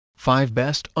5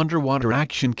 Best Underwater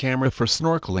Action Camera for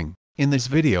Snorkeling. In this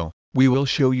video, we will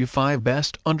show you 5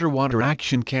 best underwater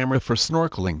action camera for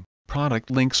snorkeling. Product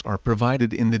links are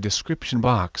provided in the description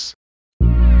box.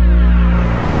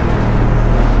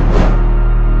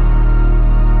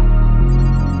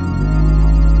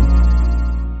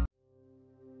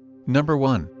 Number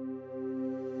 1.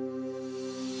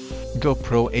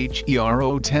 GoPro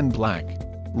Hero 10 Black.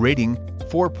 Rating,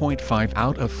 4.5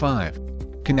 out of 5.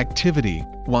 Connectivity,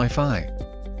 Wi-Fi.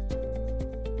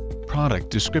 Product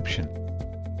description: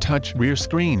 touch rear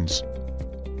screens.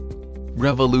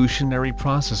 Revolutionary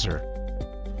processor.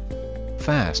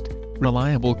 Fast,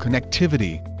 reliable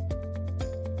connectivity.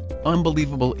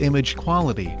 Unbelievable image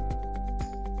quality.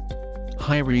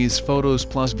 High-res photos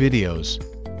plus videos.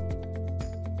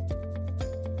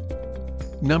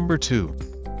 Number 2.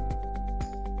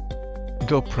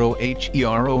 GoPro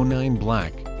Hero 9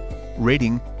 Black.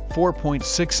 Rating,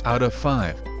 4.6 out of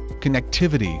 5.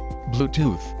 Connectivity,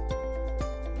 Bluetooth.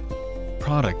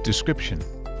 Product description: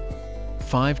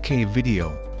 5K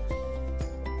video.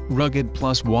 Rugged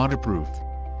plus waterproof.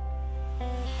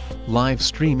 Live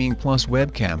streaming plus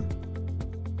webcam.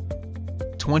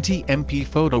 20MP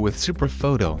photo with super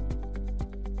photo.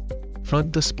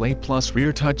 Front display plus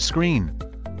rear touch screen.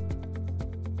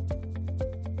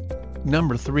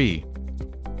 Number 3.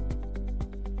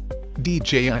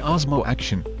 DJI Osmo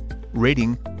Action.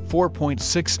 Rating,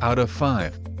 4.6 out of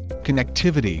 5.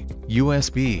 Connectivity,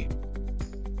 USB.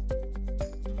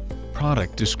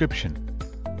 Product description: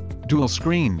 dual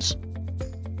screens.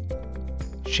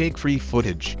 Shake-free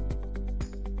footage.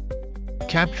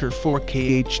 Capture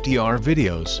 4K HDR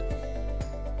videos.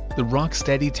 The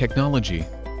rock-steady technology.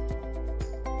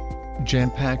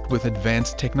 Jam-packed with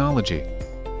advanced technology.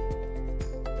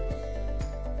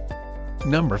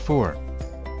 Number 4.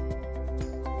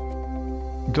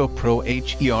 GoPro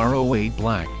Hero 8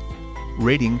 Black.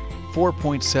 Rating,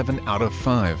 4.7 out of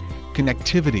 5.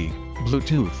 Connectivity,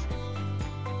 Bluetooth.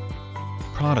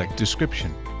 Product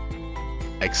description: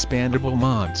 expandable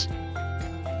mods.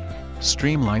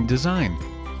 Streamlined design.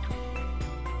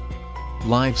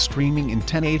 Live streaming in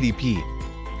 1080p.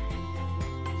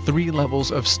 3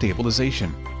 levels of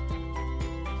stabilization.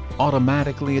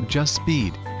 Automatically adjust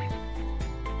speed.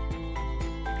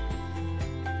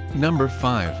 Number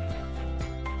 5.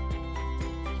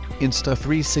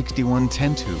 Insta360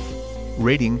 10-2.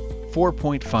 Rating,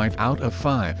 4.5 out of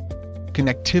 5.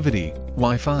 Connectivity,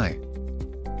 Wi-Fi.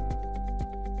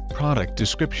 Product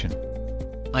description: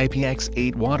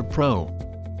 IPX8 Water Pro.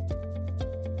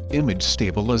 Image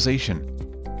stabilization.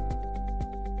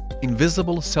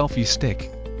 Invisible selfie stick.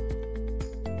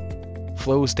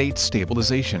 Flow state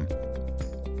stabilization.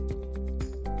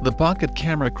 The Pocket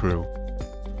Camera Crew.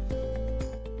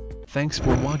 Thanks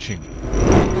for watching.